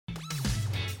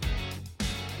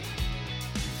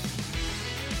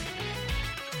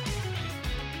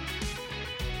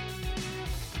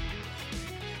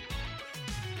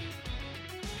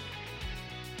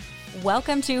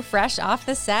Welcome to Fresh Off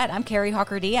the Set. I'm Carrie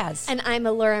Hawker-Diaz. And I'm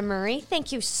Allura Murray.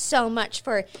 Thank you so much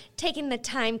for taking the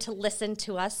time to listen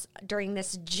to us during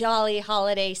this jolly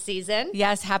holiday season.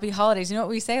 Yes, happy holidays. You know what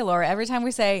we say, Laura? Every time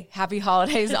we say happy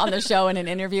holidays on the show in an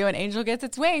interview, an angel gets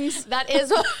its wings. That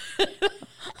is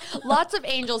lots of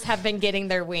angels have been getting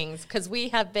their wings because we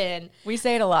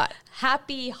say it a lot.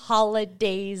 Happy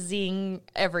holidaysing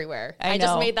everywhere. I know.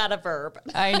 just made that a verb.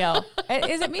 I know.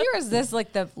 Is it me or is this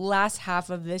like the last half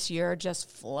of this year just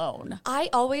flown? I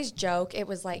always joke it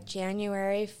was like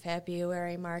January,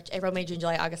 February, March, April, May, June,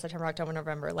 July, August, September, October,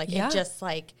 November. Like it just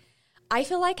like, I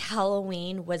feel like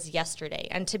Halloween was yesterday.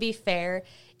 And to be fair,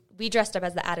 we dressed up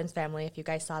as the Addams Family. If you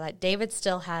guys saw that, David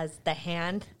still has the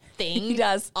hand thing he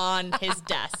does on his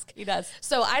desk. He does.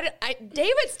 So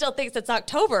David still thinks it's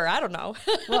October. I don't know.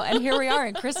 Well, and here we are,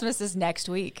 and Christmas is next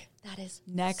week. That is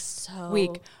next so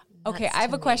week. Okay, I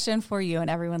have a me. question for you and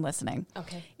everyone listening.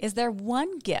 Okay. Is there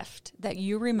one gift that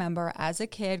you remember as a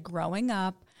kid growing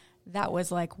up that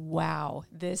was like, wow,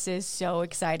 this is so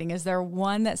exciting? Is there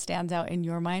one that stands out in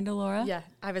your mind, Allura? Yeah.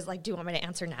 I was like, do you want me to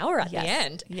answer now or at the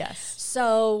end? Yes.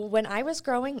 So when I was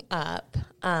growing up,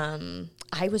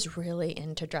 I was really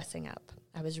into dressing up.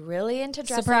 I was really into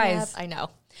dressing Surprise. up. I know.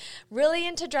 Really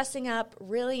into dressing up,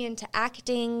 really into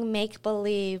acting,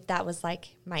 make-believe. That was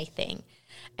like my thing.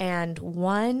 And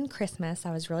one Christmas,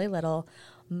 I was really little,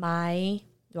 I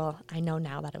know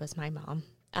now that it was my mom.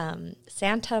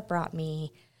 Santa brought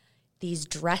me these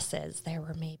dresses. There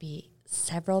were maybe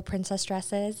several princess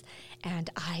dresses, and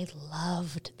I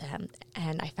loved them.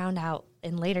 And I found out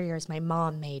in later years, my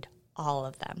mom made all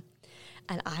of them.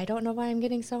 And I don't know why I'm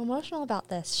getting so emotional about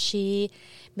this. She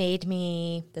made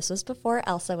me, this was before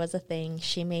Elsa was a thing,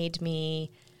 she made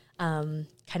me kind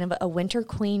of a winter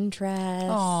queen dress,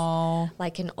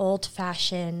 like an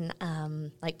old-fashioned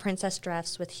like princess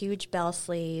dress with huge bell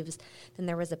sleeves. Then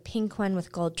there was a pink one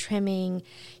with gold trimming.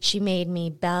 She made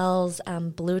me Belle's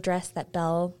blue dress that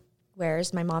Belle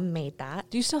wears. My mom made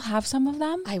that. Do you still have some of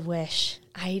them? I wish.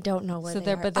 I don't know where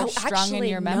they are. But they're strung in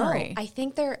your memory. No, I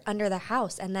think they're under the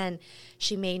house. And then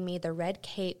she made me the red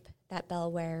cape that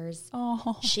Belle wears.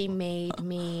 Oh. She made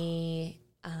me...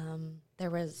 there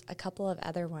was a couple of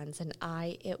other ones, and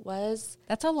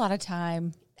That's a lot of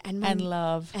time and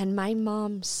love. And my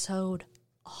mom sewed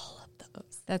all of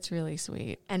those. That's really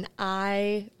sweet. And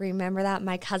I remember that.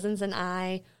 My cousins and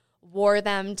I wore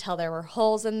them till there were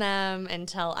holes in them,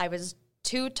 until I was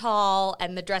too tall,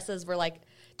 and the dresses were like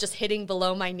just hitting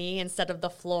below my knee instead of the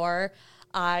floor.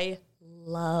 I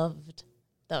loved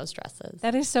those dresses.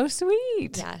 That is so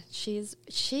sweet. Yeah,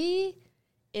 she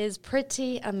is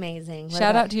pretty amazing.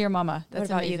 Shout out to your mama. That's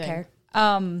what about amazing. you, Care?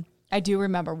 I do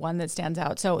remember one that stands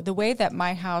out. So the way that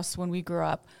my house, when we grew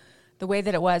up, the way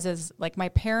that it was is like my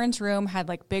parents' room had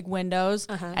like big windows.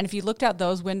 And if you looked out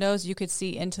those windows, you could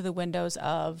see into the windows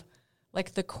of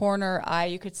like the corner eye.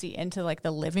 You could see into like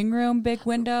the living room, big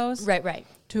windows. Right.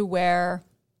 To where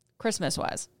Christmas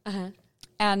was.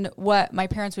 And what my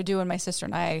parents would do, and my sister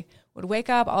and I would wake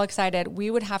up all excited,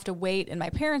 we would have to wait in my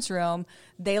parents' room.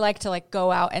 They like to like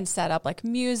go out and set up like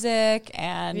music,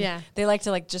 and they like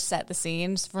to like just set the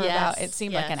scenes for about, it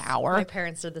seemed like an hour. My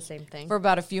parents did the same thing. For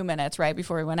about a few minutes, right,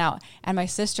 before we went out. And my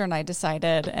sister and I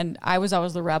decided, and I was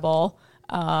always the rebel,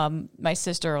 my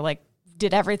sister like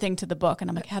did everything to the book.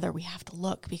 And I'm like, Heather, we have to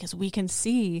look because we can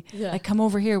see, like come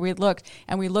over here. We looked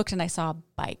and I saw a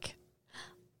bike.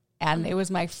 And it was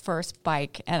my first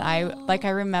bike, and I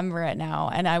remember it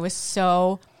now, and I was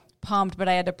so pumped, but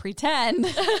I had to pretend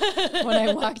when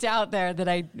I walked out there that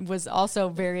I was also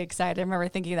very excited. I remember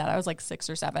thinking that. I was like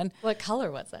 6 or 7. What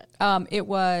color was it? It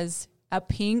was a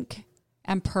pink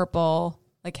and purple,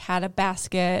 like had a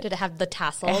basket. Did it have the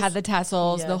tassels? It had the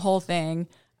tassels, the whole thing.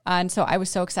 And so I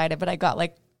was so excited, but I got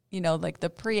like, like the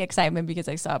pre-excitement because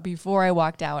I saw it before I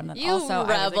walked out. And you also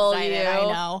rebel, I was excited.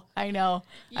 I know.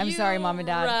 I'm sorry, Mom and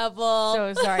Dad. Rebel.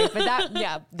 So sorry. But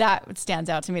that stands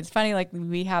out to me. It's funny, like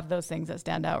we have those things that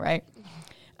stand out, right?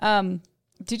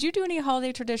 Did you do any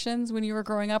holiday traditions when you were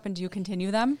growing up, and do you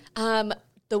continue them?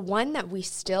 The one that we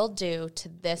still do to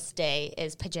this day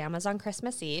is pajamas on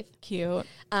Christmas Eve. Cute.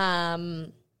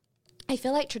 I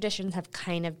feel like traditions have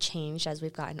kind of changed as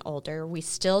we've gotten older. We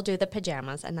still do the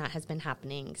pajamas, and that has been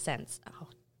happening since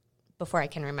before I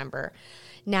can remember.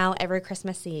 Now, every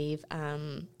Christmas Eve,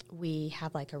 we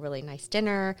have like a really nice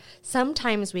dinner.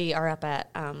 Sometimes we are up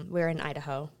at, we're in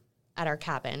Idaho at our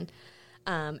cabin,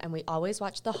 and we always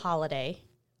watch The Holiday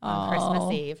on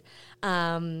Christmas Eve.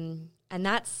 And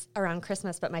that's around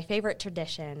Christmas, but my favorite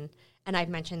tradition, and I've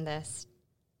mentioned this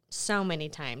so many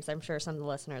times. I'm sure some of the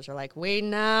listeners are like, we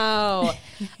know.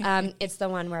 It's the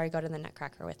one where I go to the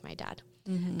Nutcracker with my dad.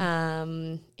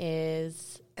 Mm-hmm.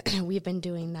 We've been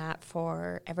doing that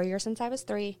for every year since I was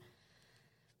 3.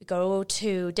 We go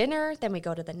to dinner, then we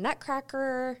go to the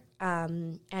Nutcracker,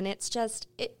 and it's just,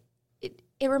 it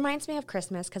reminds me of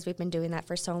Christmas because we've been doing that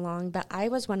for so long, but I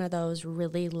was one of those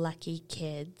really lucky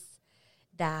kids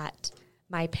that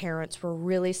my parents were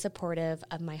really supportive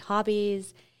of my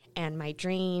hobbies and my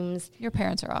dreams. Your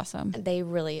parents are awesome. They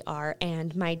really are.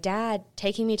 And my dad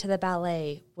taking me to the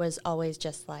ballet was always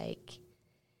just like,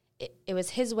 it was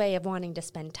his way of wanting to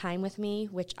spend time with me,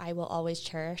 which I will always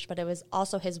cherish, but it was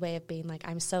also his way of being like,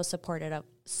 I'm so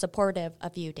supportive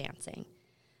of you dancing.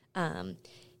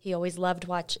 He always loved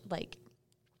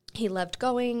he loved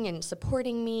going and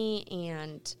supporting me,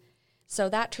 and so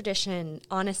that tradition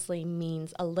honestly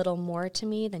means a little more to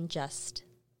me than just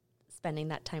spending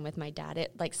that time with my dad.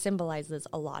 It like symbolizes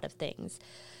a lot of things.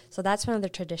 So that's one of the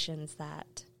traditions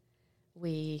that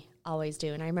we always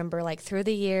do. And I remember like through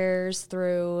the years,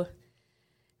 through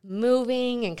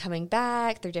moving and coming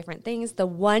back, through different things, the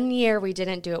one year we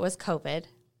didn't do it was COVID.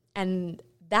 And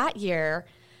that year,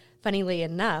 funnily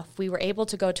enough, we were able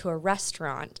to go to a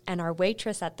restaurant, and our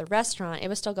waitress at the restaurant, it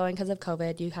was still going because of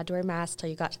COVID. You had to wear a mask till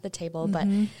you got to the table.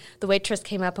 Mm-hmm. But the waitress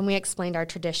came up and we explained our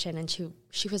tradition, and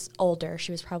she was older.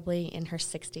 She was probably in her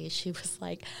 60s. She was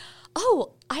like,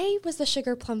 oh, I was the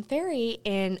Sugar Plum Fairy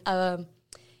in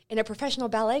a professional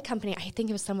ballet company. I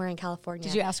think it was somewhere in California.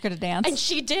 Did you ask her to dance? And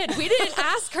she did. We didn't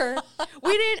ask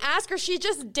her. She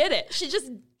just did it. She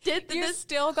just did this. You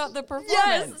still got the performance.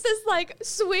 Yes. This like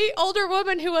sweet older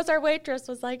woman who was our waitress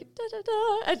was like, da, da,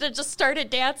 da, and then just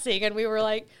started dancing. And we were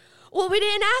like, well, we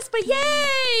didn't ask, but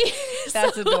yay.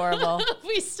 That's adorable.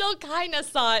 We still kind of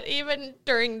saw it even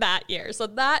during that year. So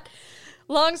that,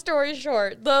 long story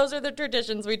short, those are the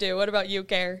traditions we do. What about you,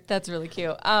 Care? That's really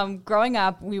cute. Growing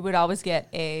up, we would always get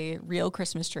a real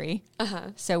Christmas tree.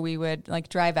 So we would like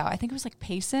drive out. I think it was like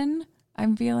Payson.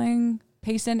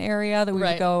 Payson area that we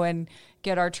would go and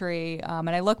get our tree. And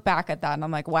I look back at that and I'm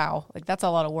like, wow, like that's a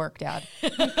lot of work, Dad.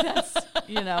 That's,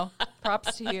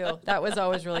 props to you. That was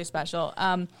always really special.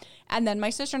 And then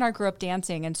my sister and I grew up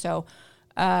dancing. And so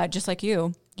just like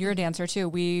you're a dancer too.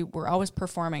 We were always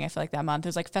performing. I feel like that month. It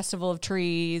was like Festival of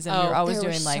Trees, and we were always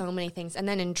doing like so many things. And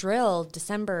then in drill,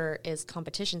 December is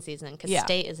competition season because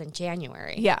state is in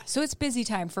January. Yeah, so it's busy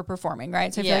time for performing,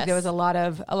 right? So I feel like there was a lot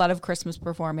of Christmas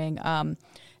performing.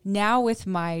 Now with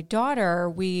my daughter,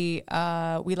 we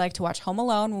like to watch Home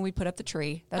Alone when we put up the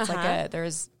tree. That's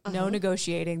there's no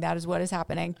negotiating. That is what is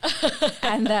happening.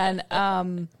 And then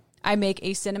I make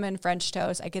a cinnamon French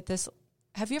toast. I get this.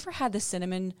 Have you ever had the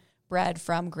cinnamon bread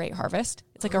from Great Harvest?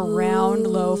 It's like a round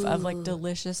loaf of like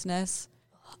deliciousness.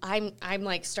 I'm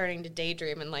like starting to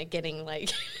daydream and like getting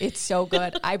like it's so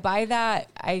good. I buy that.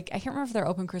 I can't remember if they're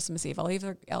open Christmas Eve.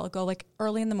 I'll go like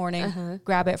early in the morning,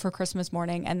 grab it for Christmas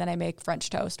morning, and then I make French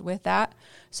toast with that.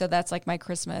 So that's like my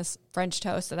Christmas French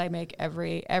toast that I make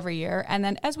every year. And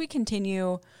then as we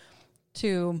continue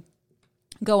to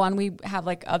go on, we have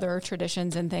like other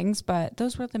traditions and things, but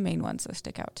those were the main ones that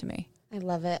stick out to me. I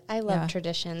love it. I love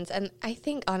traditions. And I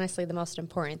think, honestly, the most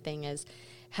important thing is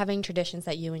having traditions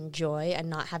that you enjoy and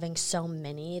not having so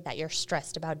many that you're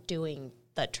stressed about doing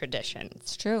the traditions.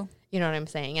 It's true. You know what I'm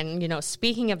saying? And,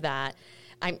 speaking of that,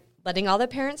 I'm letting all the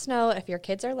parents know, if your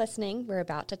kids are listening, we're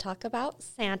about to talk about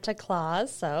Santa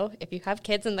Claus. So if you have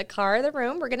kids in the car or the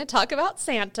room, we're going to talk about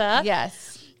Santa.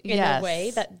 Yes. In a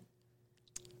way that...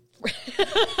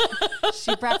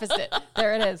 She prefaced it.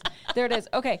 There it is.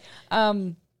 Okay.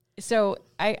 So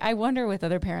I wonder with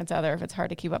other parents out there if it's hard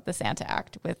to keep up the Santa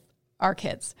act with our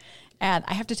kids. And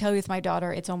I have to tell you, with my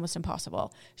daughter, it's almost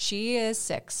impossible. She is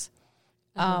 6.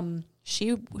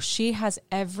 She has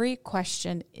every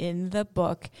question in the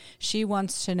book. She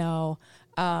wants to know,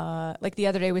 like the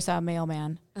other day we saw a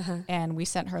mailman and we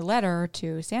sent her a letter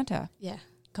to Santa a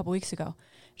couple weeks ago.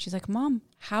 She's like, Mom,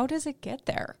 how does it get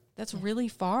there? That's really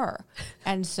far.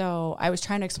 And so I was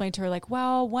trying to explain to her, like,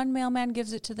 well, one mailman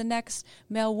gives it to the next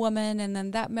mail woman, and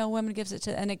then that mail woman gives it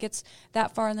to, and it gets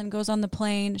that far and then goes on the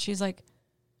plane. She's like,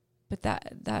 but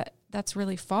that's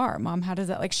really far, Mom. How does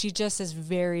that, like, she just is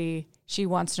she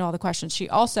wants to know all the questions.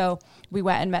 We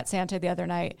went and met Santa the other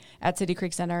night at City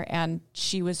Creek Center, and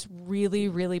she was really,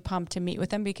 really pumped to meet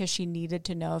with him because she needed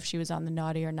to know if she was on the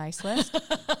naughty or nice list.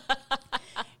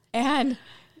 And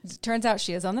turns out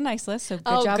she is on the nice list, so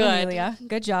good job, Amelia.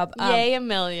 Good job. Yay,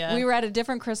 Amelia. We were at a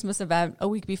different Christmas event a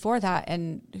week before that,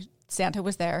 and Santa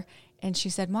was there, and she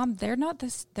said, Mom, they're not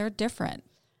this, they're different.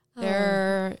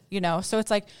 They're, so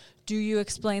it's like, do you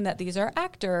explain that these are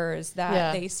actors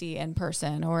that they see in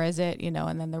person, or is it,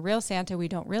 and then the real Santa we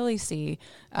don't really see.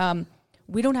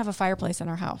 We don't have a fireplace in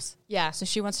our house. Yeah. So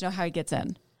she wants to know how he gets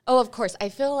in. Oh, of course. I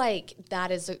feel like that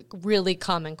is a really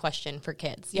common question for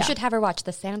kids. You should have her watch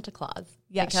the Santa Claus.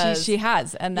 Yeah, she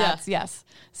has. And that's, yes.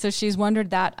 So she's wondered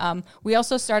that. We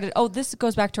also started, this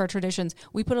goes back to our traditions.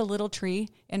 We put a little tree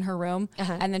in her room,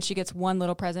 and then she gets one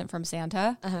little present from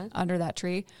Santa under that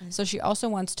tree. So she also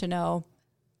wants to know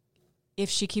if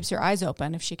she keeps her eyes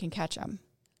open, if she can catch them.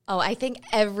 Oh, I think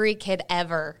every kid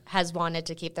ever has wanted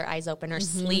to keep their eyes open or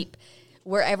sleep.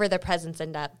 Wherever the presents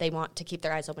end up, they want to keep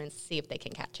their eyes open and see if they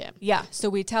can catch him. Yeah. So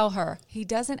we tell her, he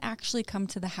doesn't actually come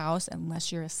to the house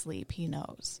unless you're asleep. He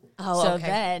knows. Oh, so okay.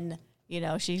 then,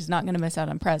 she's not going to miss out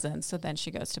on presents. So then she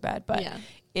goes to bed. But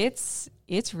it's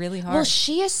really hard. Well,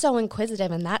 she is so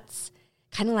inquisitive, and that's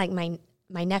kind of like my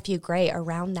nephew Gray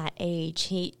around that age.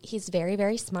 He's very,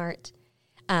 very smart.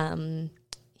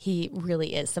 He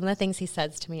really is. Some of the things he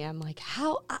says to me, I'm like,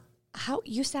 how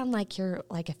you sound like you're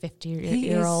like a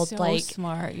 50-year-old, so like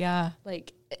smart,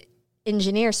 like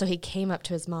engineer. So he came up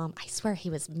to his mom. I swear he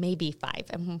was maybe 5,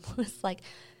 and was like,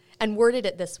 and worded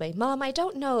it this way: "Mom, I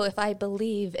don't know if I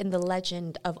believe in the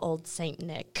legend of old Saint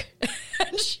Nick."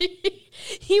 And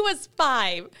he was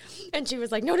 5, and she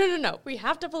was like, "No, we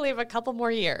have to believe a couple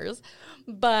more years."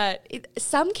 But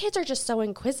some kids are just so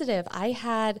inquisitive. I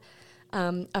had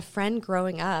a friend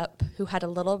growing up who had a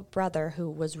little brother who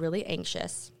was really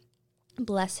anxious.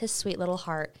 Bless his sweet little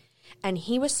heart. And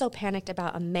he was so panicked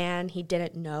about a man he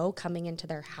didn't know coming into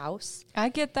their house. I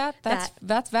get that.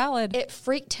 That's valid. It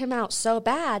freaked him out so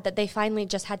bad that they finally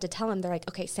just had to tell him, they're like,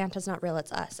 okay, Santa's not real,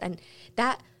 it's us. And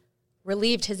that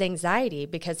relieved his anxiety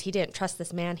because he didn't trust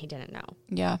this man he didn't know.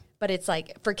 Yeah. But it's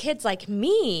like, for kids like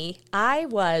me, I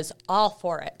was all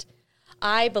for it.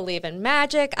 I believe in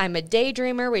magic. I'm a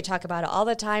daydreamer. We talk about it all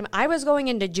the time. I was going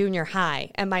into junior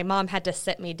high, and my mom had to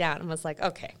sit me down and was like,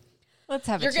 okay, let's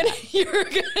have a chat.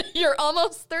 You're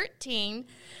almost 13.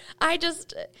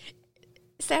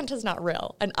 Santa's not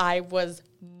real. And I was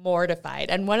mortified.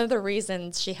 And one of the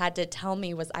reasons she had to tell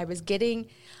me was I was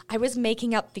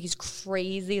making up these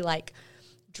crazy like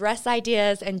dress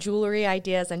ideas and jewelry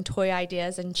ideas and toy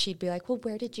ideas. And she'd be like, well,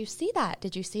 where did you see that?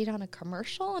 Did you see it on a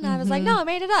commercial? And I was like, no, I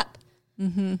made it up.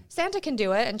 Santa can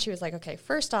do it. And she was like, okay,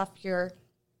 first off,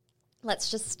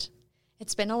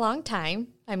 it's been a long time.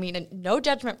 I mean, no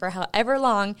judgment for however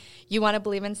long you want to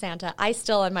believe in Santa. I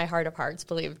still, in my heart of hearts,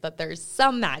 believe that there's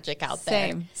some magic out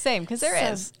there. Same, because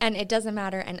there is. And it doesn't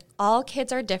matter. And all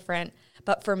kids are different.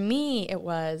 But for me, it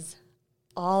was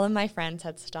all of my friends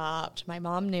had stopped. My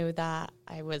mom knew that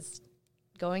I was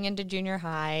going into junior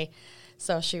high.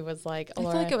 So she was like, I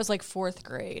feel like it was like 4th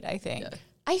grade, I think. Yeah.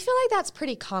 I feel like that's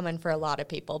pretty common for a lot of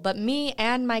people. But me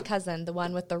and my cousin, the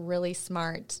one with the really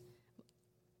smart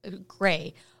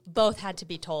Gray, both had to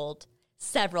be told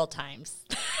several times.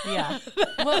 Yeah.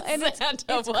 Well, and it's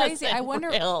crazy. I wonder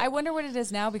what it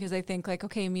is now, because I think like,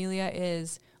 okay, Amelia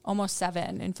is almost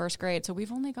 7 in 1st grade. So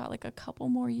we've only got like a couple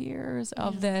more years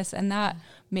of this, and that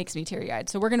makes me teary-eyed.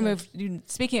 So we're going to move.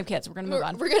 Speaking of kids, we're going to move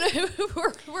on.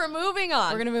 We're moving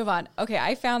on. We're going to move on. Okay,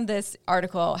 I found this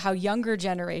article, how younger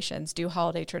generations do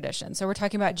holiday traditions. So we're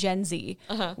talking about Gen Z,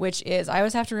 which is, I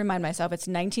always have to remind myself, it's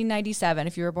 1997.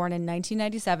 If you were born in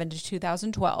 1997 to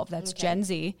 2012, that's Gen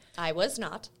Z. I was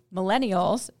not.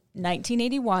 Millennials,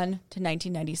 1981 to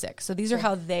 1996. So these are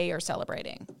how they are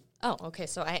celebrating. Oh, okay.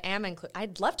 So I am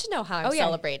I'd love to know how I'm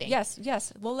celebrating.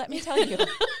 Yes. Well, let me tell you.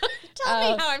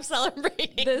 Tell me how I'm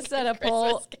celebrating. This said a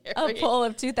poll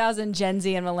of 2,000 Gen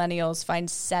Z and millennials find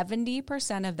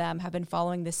 70% of them have been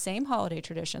following the same holiday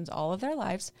traditions all of their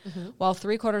lives, while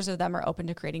 3/4 of them are open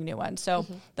to creating new ones. So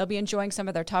they'll be enjoying some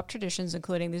of their top traditions,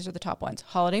 including, these are the top ones: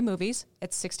 holiday movies,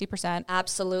 it's 60%.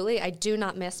 Absolutely. I do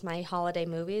not miss my holiday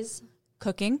movies.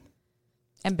 Cooking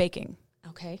and baking.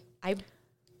 Okay.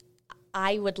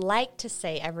 I would like to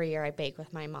say every year I bake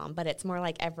with my mom, but it's more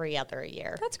like every other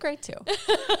year. That's great,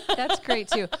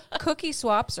 too. Cookie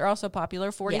swaps are also popular.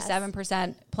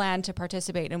 47% plan to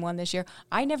participate in one this year.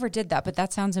 I never did that, but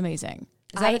that sounds amazing.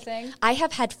 Is that a thing? I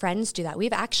have had friends do that.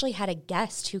 We've actually had a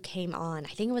guest who came on, I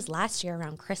think it was last year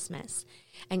around Christmas,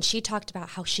 and she talked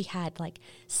about how she had like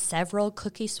several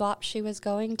cookie swaps she was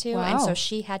going to. Wow. And so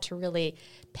she had to really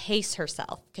pace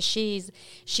herself, because she's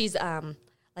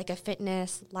like a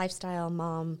fitness, lifestyle,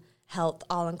 mom, health,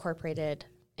 all incorporated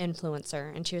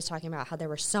influencer. And she was talking about how there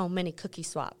were so many cookie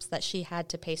swaps that she had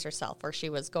to pace herself, or she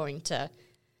was going to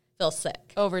feel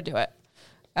sick. Overdo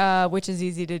it. Which is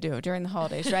easy to do during the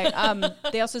holidays, right?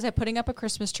 They also said putting up a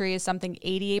Christmas tree is something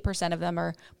 88% of them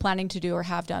are planning to do or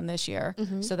have done this year.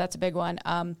 So that's a big one.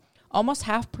 almost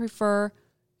half prefer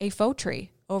a faux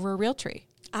tree over a real tree.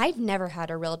 I've never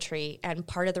had a real tree, and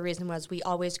part of the reason was we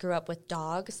always grew up with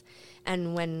dogs,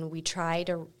 and when we tried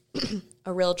a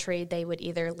real tree, they would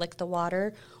either lick the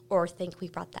water or think we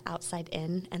brought the outside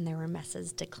in, and there were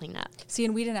messes to clean up. See,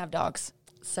 and we didn't have dogs.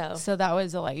 So that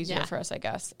was a lot easier for us, I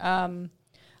guess.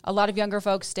 A lot of younger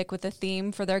folks stick with the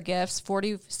theme for their gifts.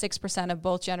 46% of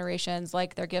both generations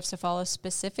like their gifts to follow a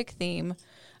specific theme,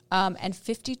 and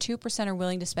 52% are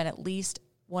willing to spend at least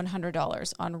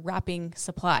 $100 on wrapping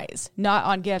supplies, not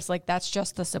on gifts. Like, that's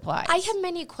just the supplies. I have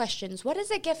many questions. What is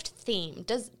a gift theme?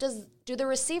 Do the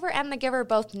receiver and the giver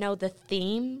both know the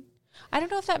theme? I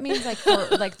don't know if that means like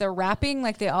for like the wrapping,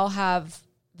 like they all have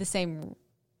the same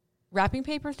wrapping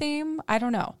paper theme. I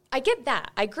don't know. I get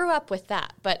that. I grew up with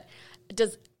that, but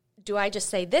do I just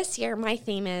say this year my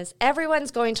theme is everyone's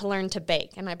going to learn to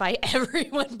bake, and I buy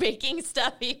everyone baking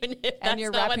stuff, even if that's and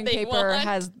your not wrapping what they paper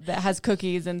want. has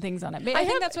cookies and things on it. I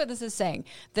think that's what this is saying.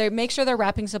 They make sure their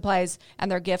wrapping supplies and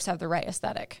their gifts have the right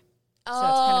aesthetic. So it's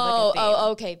kind of like a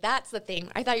theme. Okay, that's the theme.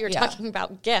 I thought you were talking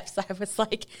about gifts. I was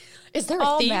like, is there a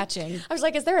all theme? Matching. I was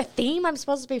like, is there a theme I'm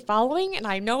supposed to be following? And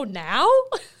I know now.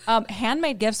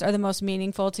 Handmade gifts are the most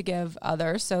meaningful to give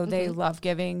others, so they love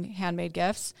giving handmade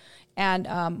gifts. And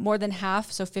more than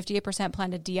half, so 58%, plan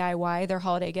to DIY their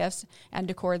holiday gifts and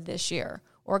decor this year,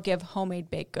 or give homemade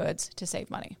baked goods to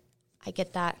save money. I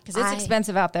get that. Because it's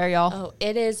expensive out there, y'all. Oh,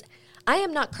 it is. I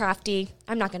am not crafty.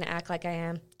 I'm not going to act like I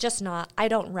am. Just not. I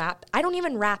don't wrap. I don't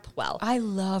even wrap well. I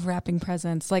love wrapping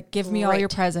presents. Like, give me all your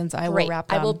presents. I will wrap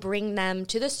them. I will bring them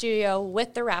to the studio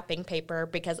with the wrapping paper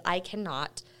because I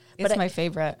cannot. It's my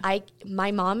favorite.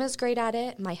 My mom is great at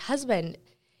it. My husband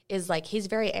is like, he's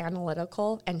very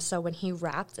analytical. And so when he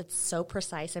wraps, it's so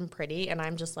precise and pretty. And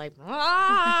I'm just like,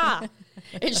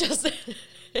 it's just,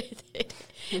 it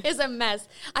is a mess.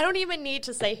 I don't even need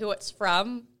to say who it's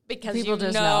from because people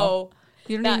just know.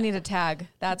 You don't even need a tag.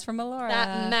 That's from Alora.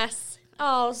 That mess.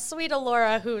 Oh, sweet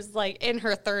Alora, who's like in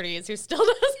her 30s, who still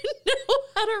doesn't know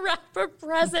how to wrap a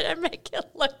present and make it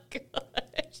look good.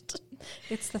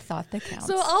 It's the thought that counts.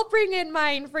 So I'll bring in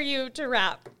mine for you to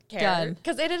wrap, Karen.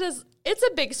 Because it's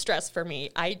a big stress for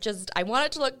me. I want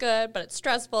it to look good, but it's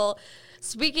stressful.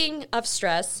 Speaking of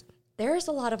stress, there's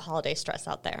a lot of holiday stress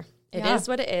out there. It is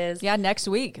what it is. Yeah, next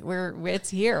week. It's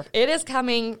here. It is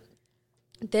coming.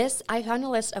 I found a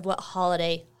list of what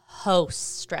holiday hosts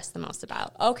stress the most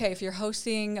about. Okay, if you're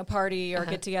hosting a party or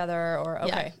get together or okay.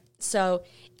 Yeah. So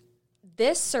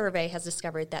this survey has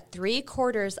discovered that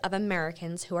 3/4 of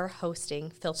Americans who are hosting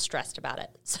feel stressed about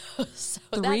it. So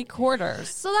 3/4.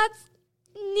 So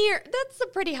that's a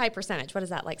pretty high percentage. What is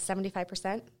that, like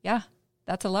 75%? Yeah,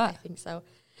 that's a lot. I think so.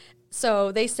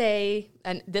 So they say,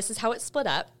 and this is how it's split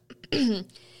up.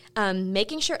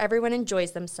 Making sure everyone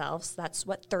enjoys themselves. That's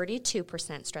what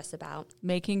 32% stress about.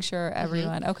 Making sure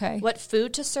everyone, okay. What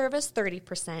food to serve is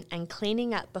 30%, and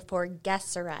cleaning up before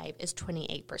guests arrive is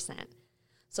 28%.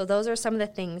 So those are some of the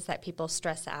things that people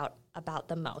stress out about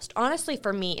the most. Honestly,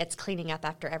 for me, it's cleaning up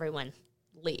after everyone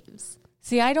leaves.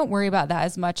 See, I don't worry about that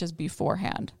as much as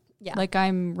beforehand. Yeah. Like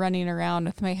I'm running around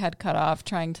with my head cut off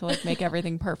trying to like make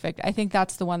everything perfect. I think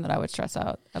that's the one that I would stress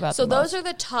out about. So those are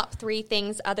the top 3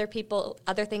 things, other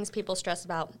things people stress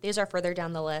about. These are further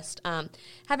down the list.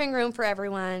 Having room for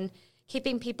everyone,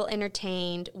 keeping people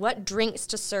entertained, what drinks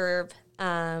to serve,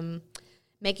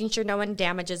 making sure no one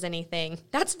damages anything.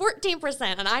 That's 14%.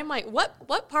 And I'm like,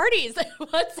 what parties?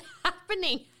 What's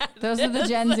happening? Those are the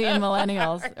Gen Z and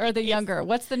millennials or the younger.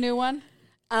 What's the new one?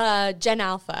 Gen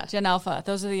Alpha. Gen Alpha.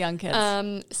 Those are the young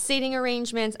kids. Seating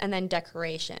arrangements and then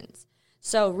decorations.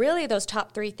 So really those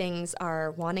top 3 things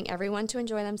are wanting everyone to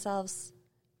enjoy themselves,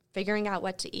 figuring out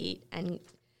what to eat, and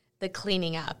the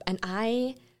cleaning up. And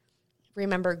I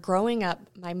remember growing up,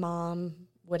 my mom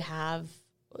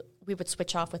we would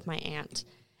switch off with my aunt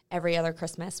every other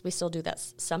Christmas. We still do that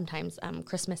sometimes,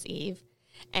 Christmas Eve.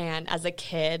 And as a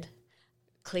kid,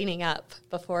 cleaning up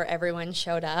before everyone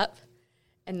showed up.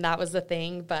 And that was the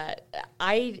thing. But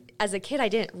as a kid, I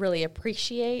didn't really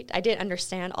I didn't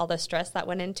understand all the stress that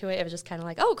went into it. It was just kind of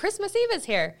like, oh, Christmas Eve is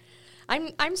here.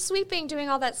 I'm sweeping, doing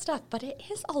all that stuff. But it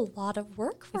is a lot of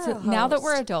work for a host. Now that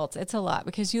we're adults, it's a lot.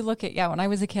 Because you look at, when I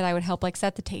was a kid, I would help like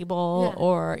set the table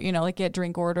or, like get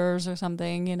drink orders or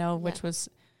something, which was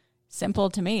simple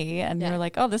to me. And you're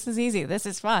like, oh, this is easy. This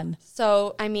is fun.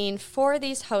 So, I mean, for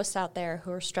these hosts out there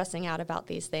who are stressing out about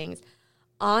these things,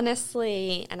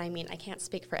 honestly, and I mean, I can't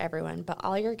speak for everyone, but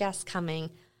all your guests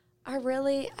coming are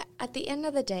really, at the end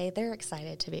of the day, they're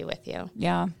excited to be with you.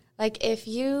 Yeah. Like, if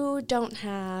you don't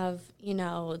have,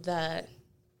 the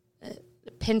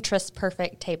Pinterest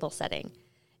perfect table setting,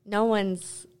 no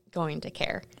one's going to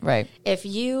care. Right. If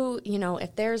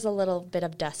if there's a little bit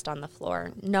of dust on the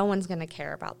floor, no one's going to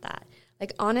care about that.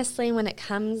 Like, honestly, when it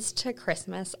comes to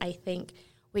Christmas, I think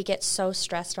we get so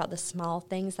stressed about the small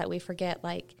things that we forget,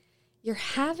 like, you're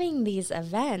having these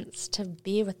events to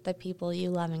be with the people you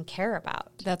love and care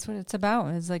about. That's what it's about,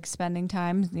 is like spending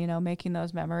time, making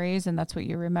those memories, and that's what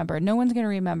you remember. No one's going to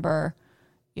remember,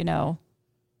 oh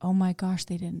my gosh,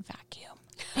 they didn't vacuum.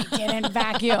 They didn't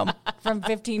vacuum from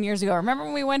 15 years ago. Remember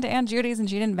when we went to Aunt Judy's and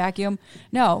she didn't vacuum?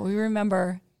 No, we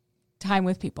remember time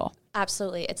with people.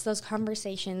 Absolutely. It's those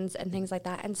conversations and things like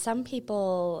that. And some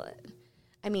people,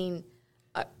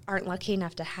 aren't lucky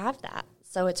enough to have that.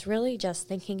 So it's really just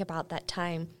thinking about that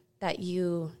time that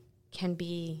you can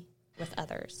be with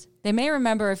others. They may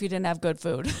remember if you didn't have good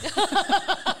food.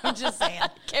 I'm just saying.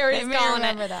 Carrie's calling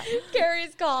remember that.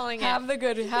 Carrie's calling have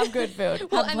good food. Have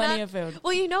plenty of food.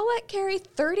 Well, you know what, Carrie?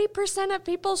 30% of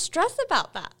people stress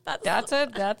about that.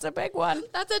 That's a big one.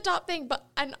 That's a top thing.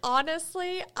 And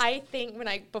honestly, I think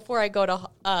before I go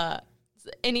to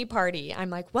any party, I'm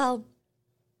like, well,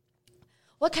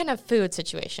 what kind of food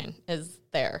situation is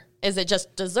there? Is it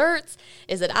just desserts?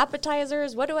 Is it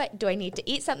appetizers? Do I need to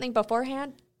eat something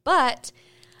beforehand? But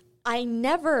I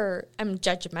never am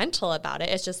judgmental about it.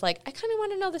 It's just like, I kind of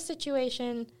want to know the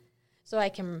situation so I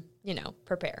can,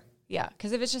 prepare. Yeah,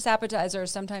 because if it's just appetizers,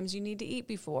 sometimes you need to eat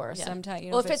before. Yeah. Sometimes,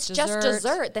 if it's just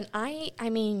dessert, then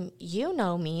you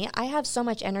know me. I have so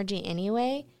much energy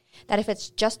anyway that if it's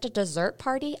just a dessert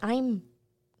party, I'm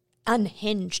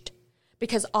unhinged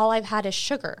because all I've had is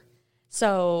sugar.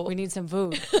 So we need some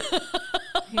food.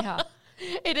 Yeah.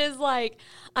 It is like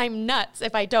I'm nuts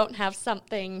if I don't have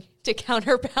something to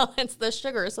counterbalance the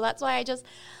sugar. So that's why I just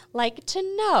like to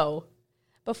know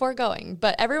before going.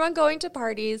 But everyone going to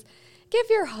parties, give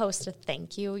your host a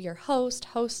thank you. Your host,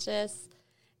 hostess,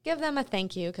 give them a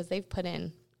thank you because they've put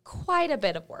in quite a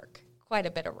bit of work.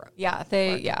 Yeah,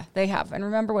 they have. And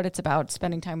remember what it's about,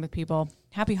 spending time with people.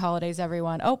 Happy holidays,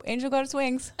 everyone. Oh, Angel got its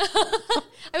wings.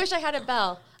 I wish I had a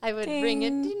bell. I would ring it.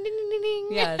 Ding, ding, ding, ding.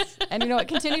 Yes. And you know what?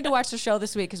 Continue to watch the show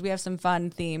this week because we have some fun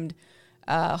themed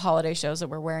holiday shows that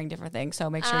we're wearing different things. So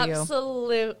make sure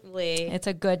Absolutely. It's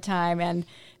a good time. And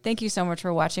thank you so much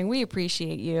for watching. We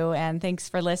appreciate you. And thanks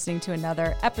for listening to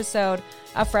another episode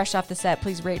of Fresh Off the Set.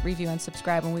 Please rate, review, and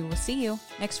subscribe. And we will see you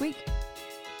next week.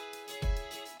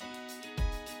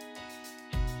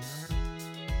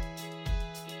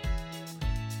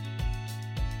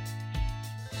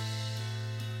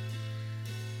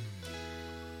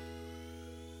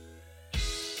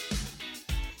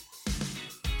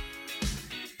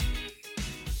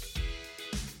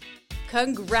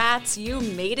 Congrats, you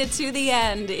made it to the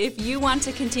end. If you want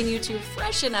to continue to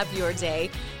freshen up your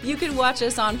day, you can watch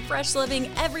us on Fresh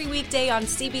Living every weekday on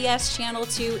CBS Channel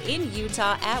 2 in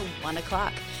Utah at 1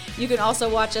 o'clock. You can also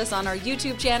watch us on our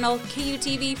YouTube channel,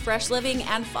 KUTV Fresh Living,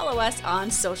 and follow us on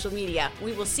social media.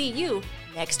 We will see you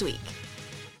next week.